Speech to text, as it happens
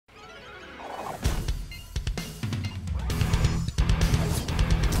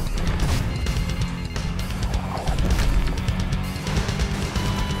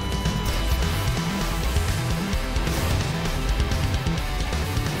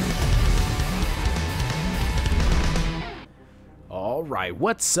Alright,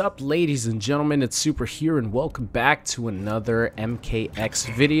 what's up ladies and gentlemen, it's Super here and welcome back to another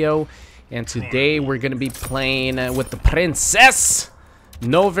MKX video. And today we're going to be playing with the princess.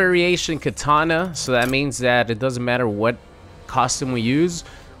 No variation Kitana, so that means that it doesn't matter what costume we use,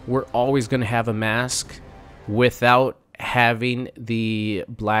 we're always going to have a mask without having the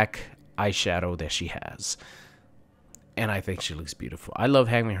black eyeshadow that she has. And I think she looks beautiful. I love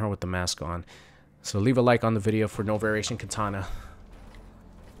having her with the mask on. So leave a like on the video for no variation Kitana.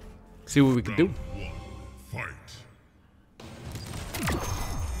 See what we can do.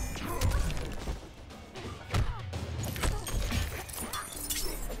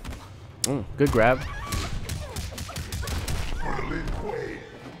 Good grab.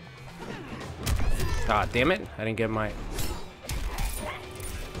 Ah, damn it. I didn't get my...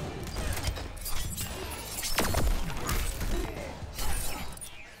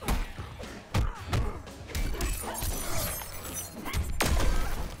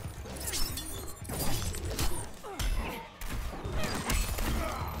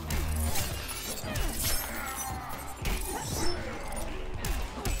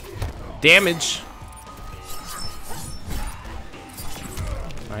 damage.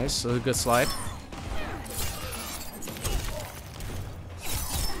 Nice, so a good slide.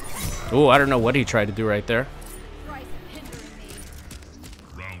 Oh, I don't know what he tried to do right there.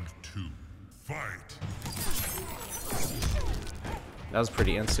 Round 2, fight. That was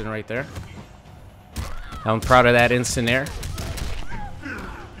pretty instant right there. I'm proud of that instant air.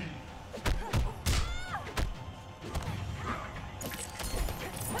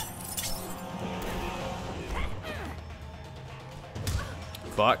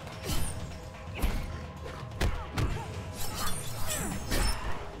 Fuck.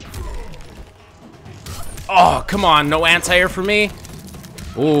 Oh, come on. No anti-air for me?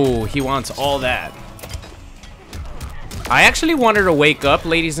 Ooh, he wants all that. I actually wanted to wake up,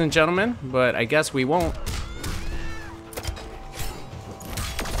 ladies and gentlemen, but I guess we won't.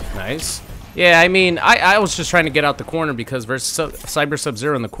 Nice. Yeah, I mean, I was just trying to get out the corner because versus Cyber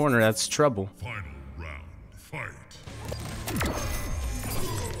Sub-Zero in the corner, that's trouble. Final round, fight.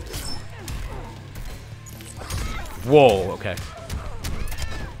 Whoa, okay.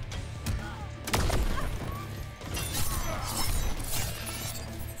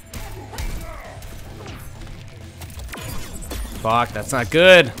 Fuck, that's not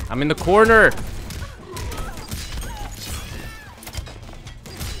good. I'm in the corner.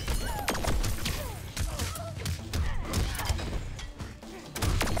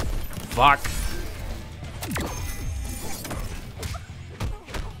 Fuck.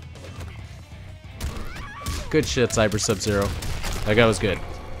 Good shit, Cyber Sub-Zero. That guy was good.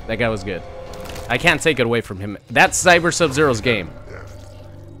 That guy was good. I can't take it away from him. That's Cyber Sub-Zero's game.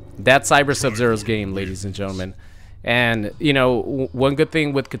 That's Cyber Sub-Zero's game, ladies and gentlemen. And, you know, one good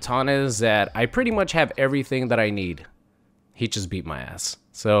thing with Kitana is that I pretty much have everything that I need. He just beat my ass.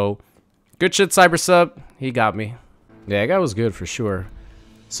 So, good shit, Cyber Sub. He got me. Yeah, that guy was good for sure.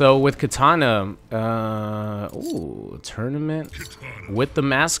 So, with Kitana, ooh, tournament with the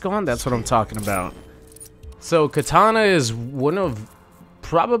mask on? That's what I'm talking about. So, Kitana is one of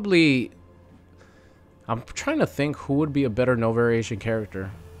probably... I'm trying to think who would be a better no variation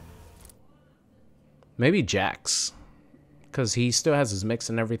character. Maybe Jax. Because he still has his mix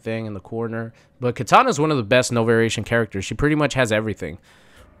and everything in the corner. But Kitana is one of the best no variation characters. She pretty much has everything.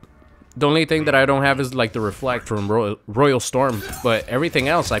 The only thing that I don't have is like the reflect from Royal Storm. But everything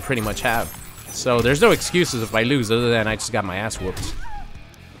else I pretty much have. So there's no excuses if I lose other than I just got my ass whooped.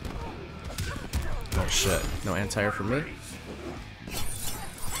 Oh shit, no anti-air for me.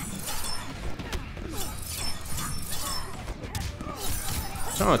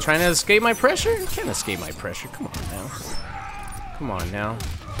 Oh, trying to escape my pressure? You can't escape my pressure. Come on now. Come on now.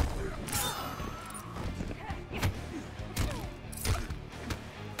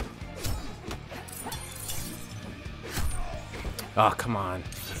 Oh, come on.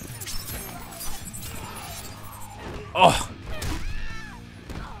 Oh!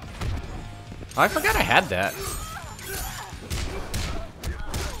 I forgot I had that.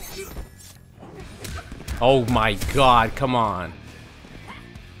 Oh my god, come on.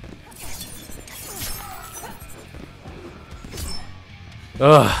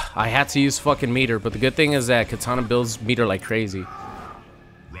 Ugh, I had to use fucking meter, but the good thing is that Kitana builds meter like crazy.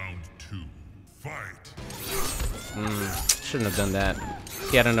 Round 2, fight. Shouldn't have done that.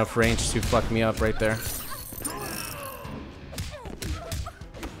 He had enough range to fuck me up right there.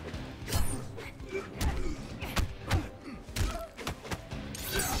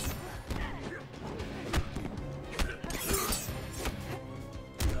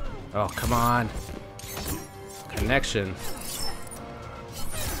 Oh, come on. Connection.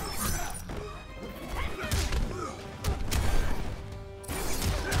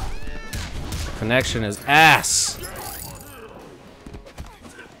 Connection is ass.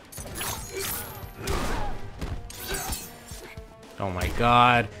 Oh my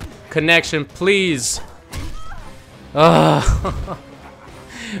god. Connection, please. Ugh.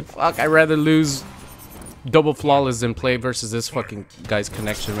 Fuck, I'd rather lose double flawless than play versus this fucking guy's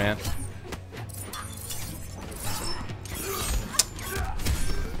connection, man.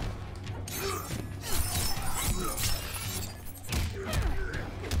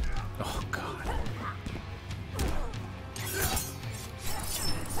 Oh god.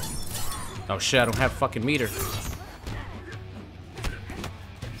 Oh shit, I don't have fucking meter.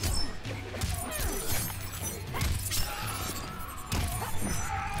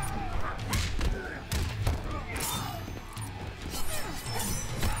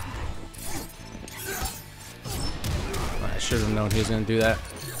 Should have known he was gonna do that.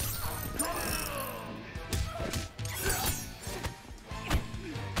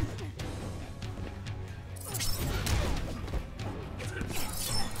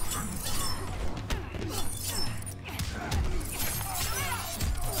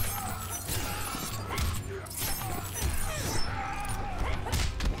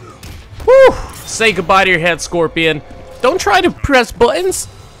 Woo! Say goodbye to your head, Scorpion. Don't try to press buttons.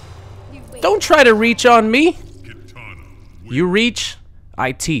 Don't try to reach on me. You reach,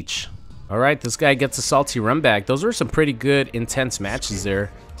 I teach. All right, this guy gets a salty run back. Those were some pretty good, intense matches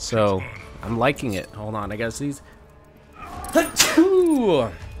there. So, I'm liking it. Hold on, I got these.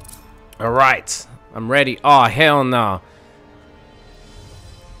 All right, I'm ready. Oh, hell no.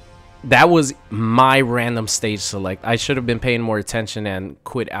 That was my random stage select. I should have been paying more attention and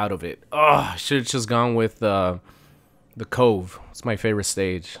quit out of it. Oh, I should have just gone with the Cove. It's my favorite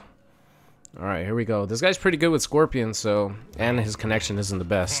stage. All right, here we go. This guy's pretty good with Scorpion, so, and his connection isn't the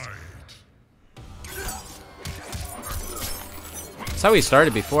best. That's how he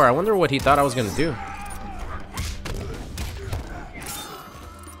started before. I wonder what he thought I was gonna do.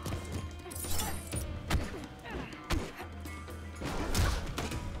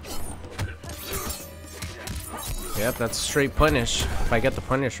 Yep, that's a straight punish. If I get the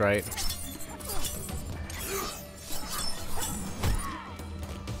punish right.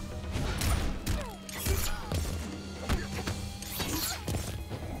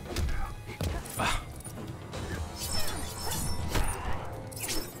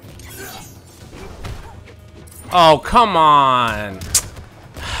 Oh, come on.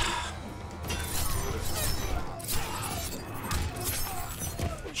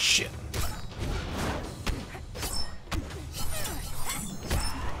 Shit.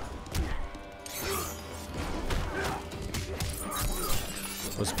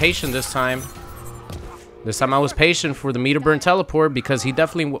 Was patient this time. This time I was patient for the meter burn teleport because he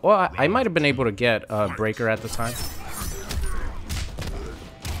definitely... Well, I might have been able to get a breaker at the time.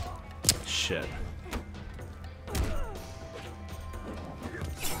 Shit.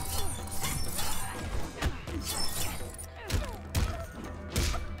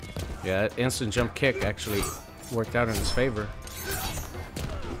 Yeah, that instant jump kick actually worked out in his favor.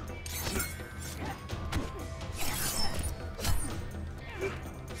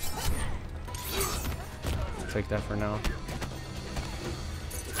 Take that for now.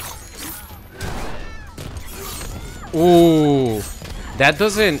 Ooh, that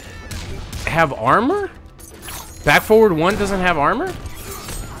doesn't have armor? Back forward 1 doesn't have armor?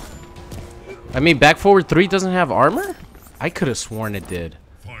 I mean, back forward 3 doesn't have armor? I could have sworn it did.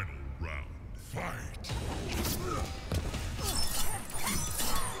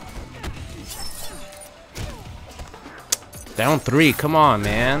 Down 3, come on,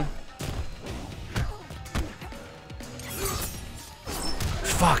 man.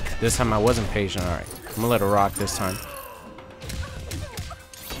 Fuck, this time I wasn't patient. Alright, I'm gonna let it rock this time.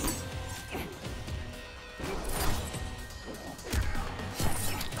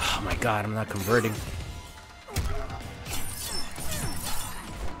 Oh my god, I'm not converting.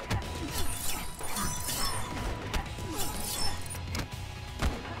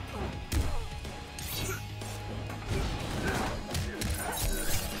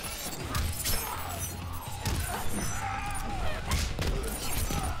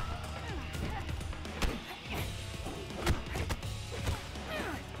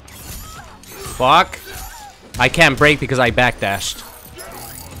 Fuck. I can't break because I backdashed.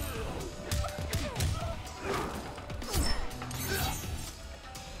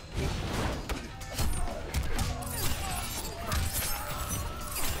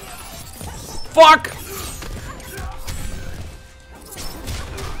 Fuck!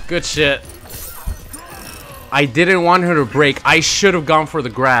 Good shit. I didn't want her to break. I should have gone for the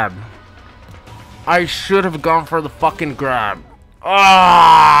grab. I should have gone for the fucking grab.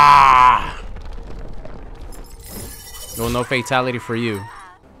 Ah! Well, no fatality for you.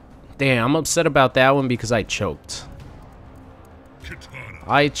 Damn, I'm upset about that one because I choked.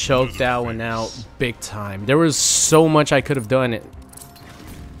 I choked that one out big time. There was so much I could have done.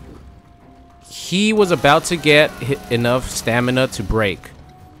 He was about to get enough stamina to break.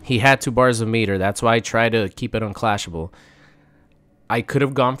 He had 2 bars of meter. That's why I tried to keep it unclashable. I could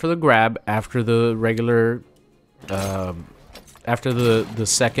have gone for the grab after the regular, after the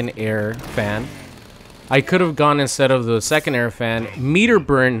second air fan. I could have gone instead of the second air fan, meter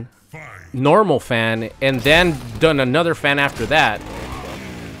burn, normal fan, and then done another fan after that.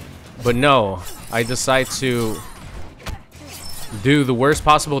 But no, I decided to do the worst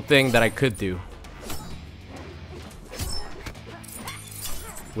possible thing that I could do.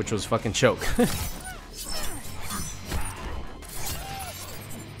 Which was fucking choke.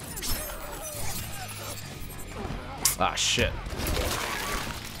 Ah, shit.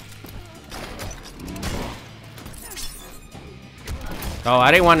 Oh,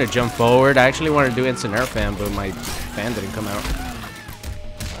 I didn't want to jump forward. I actually wanted to do instant air fan, but my fan didn't come out.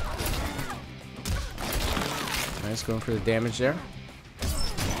 Nice, going for the damage there.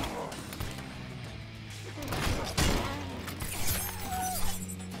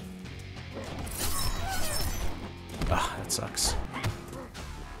 Ah, that sucks.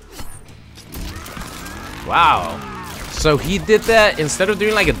 Wow. So he did that instead of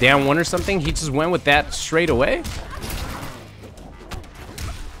doing like a down one or something, he just went with that straight away?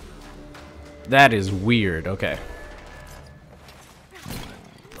 That is weird. Okay.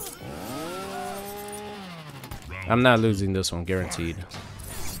 I'm not losing this one, guaranteed.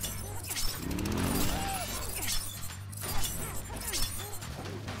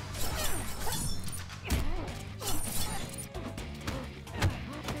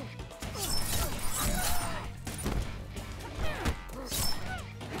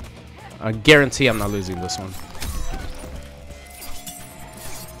 I guarantee I'm not losing this one.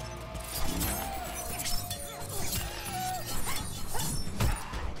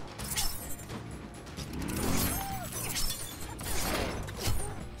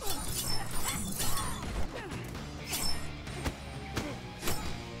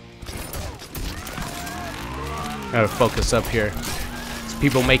 Gotta focus up here. There's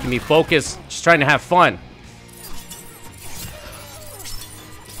people making me focus. Just trying to have fun.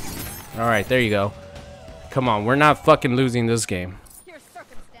 Alright, there you go. Come on, we're not fucking losing this game. Your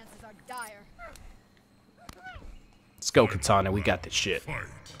circumstances are dire. Let's go, Kitana. We got this shit.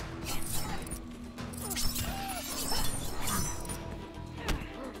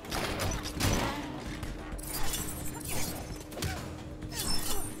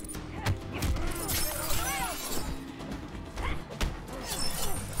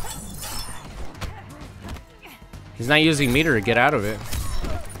 He's not using meter to get out of it.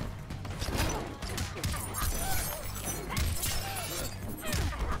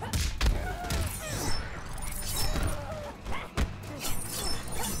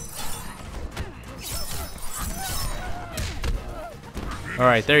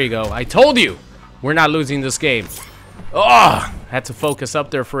 Alright, there you go. I told you! We're not losing this game. Oh! Had to focus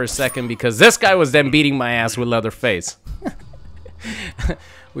up there for a second because this guy was then beating my ass with Leatherface.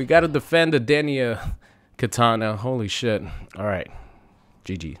 We gotta defend the Denia Kitana. Holy shit. Alright.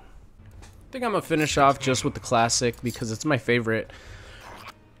 GG. I think I'm gonna finish off just with the classic because it's my favorite.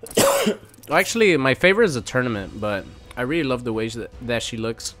 Actually, my favorite is the tournament, but I really love the way that she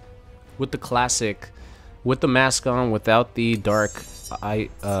looks with the classic, with the mask on, without the dark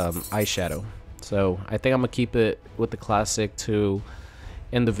eyeshadow. So I think I'm gonna keep it with the classic to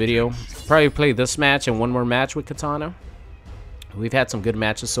end the video. Probably play this match and one more match with Kitana. We've had some good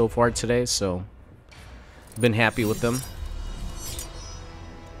matches so far today, so been happy with them.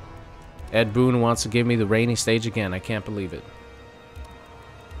 Ed Boon wants to give me the rainy stage again. I can't believe it.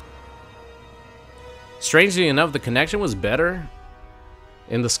 Strangely enough, the connection was better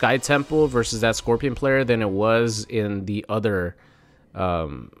in the Sky Temple versus that Scorpion player than it was in the other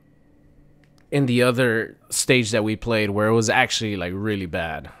stage that we played, where it was actually like really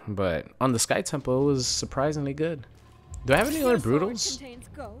bad. But on the Sky Temple, it was surprisingly good. Do I have any other brutals?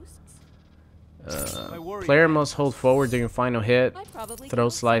 Player must hold forward during final hit. Throw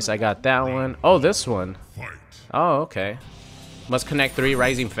slice, I got that one. Oh, this one. Oh, okay. Must connect 3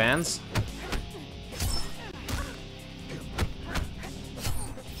 rising fans.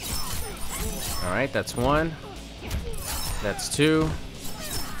 Alright, that's 1. That's 2.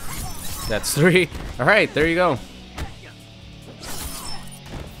 That's 3. Alright, there you go.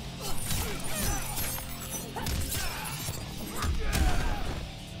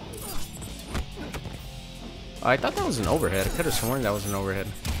 I thought that was an overhead. I could have sworn that was an overhead.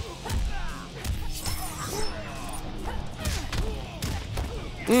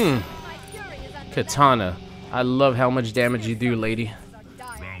 My fury is unmatched. Kitana. I love how much damage you do, lady. Are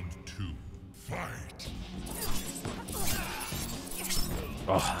dire. Round 2. Fight.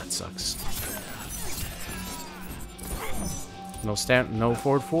 Oh, that sucks. No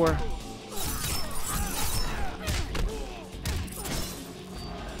forward 4.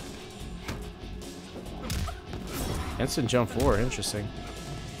 Instant jump 4, interesting.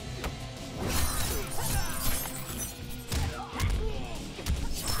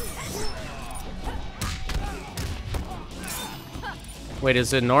 Wait,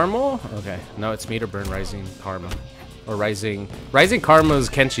 is it normal? Okay, no, it's meter burn, rising karma, or rising karma is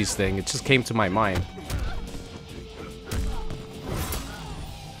Kenshi's thing. It just came to my mind.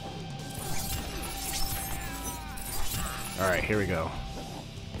 All right, here we go.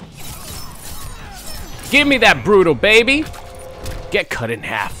 Give me that brutal, baby. Get cut in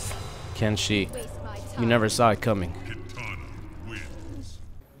half. Kenshi, Waste my time. you never saw it coming. Kitana wins.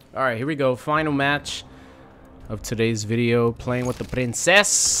 All right, here we go. Final match of today's video, playing with the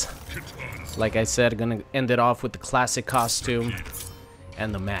princess. Like I said, gonna end it off with the classic costume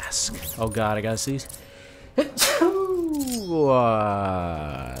and the mask. Oh God, I gotta sneeze.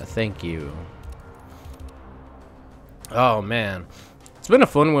 Thank you. Oh man, it's been a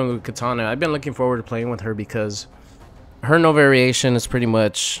fun one with Kitana. I've been looking forward to playing with her because her no variation is pretty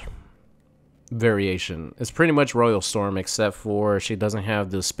much variation. It's pretty much Royal Storm, except for she doesn't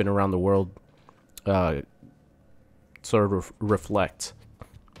have the spin around the world sort of reflect.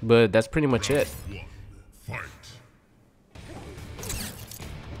 But that's pretty much it. 1.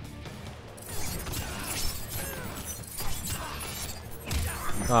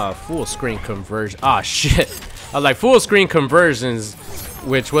 Fight. Full screen conversion. Ah, shit. I was like, full screen conversions,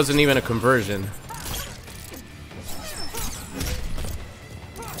 which wasn't even a conversion.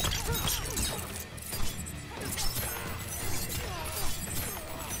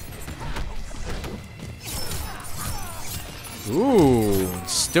 Ooh,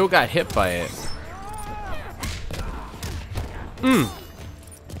 still got hit by it.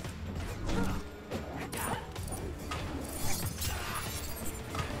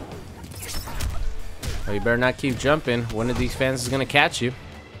 Oh, you better not keep jumping. One of these fans is gonna catch you.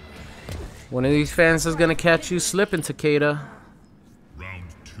 One of these fans is gonna catch you slipping, Takeda. Round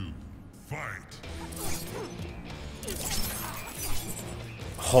 2. Fight.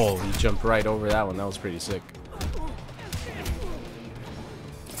 Oh, you jumped right over that one. That was pretty sick.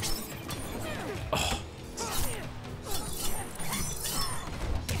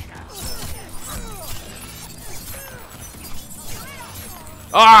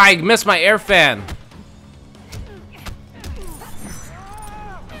 Oh, I missed my air fan.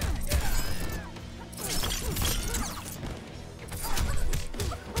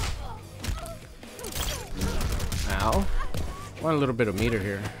 Ow. Want a little bit of meter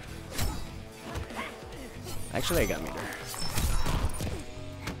here. Actually, I got meter.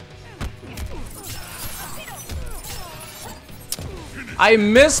 I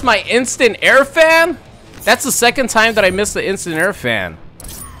missed my instant air fan? That's the second time that I missed the instant air fan.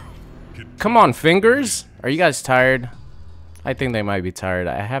 Come on, fingers. Are you guys tired? I think they might be tired.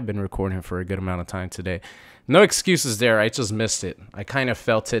 I have been recording for a good amount of time today. No excuses there. I just missed it. I kind of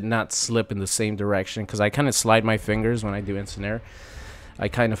felt it not slip in the same direction because I kind of slide my fingers when I do instant air. I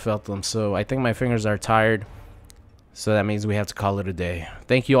kind of felt them. So I think my fingers are tired. So that means we have to call it a day.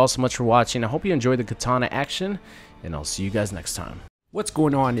 Thank you all so much for watching. I hope you enjoyed the Kitana action. And I'll see you guys next time. What's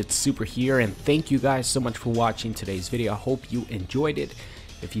going on? It's Super here. And thank you guys so much for watching today's video. I hope you enjoyed it.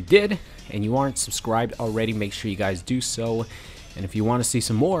 If you did and you aren't subscribed already, make sure you guys do so. And if you want to see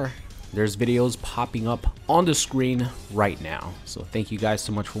some more, there's videos popping up on the screen right now. So thank you guys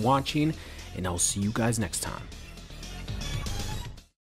so much for watching, and I'll see you guys next time.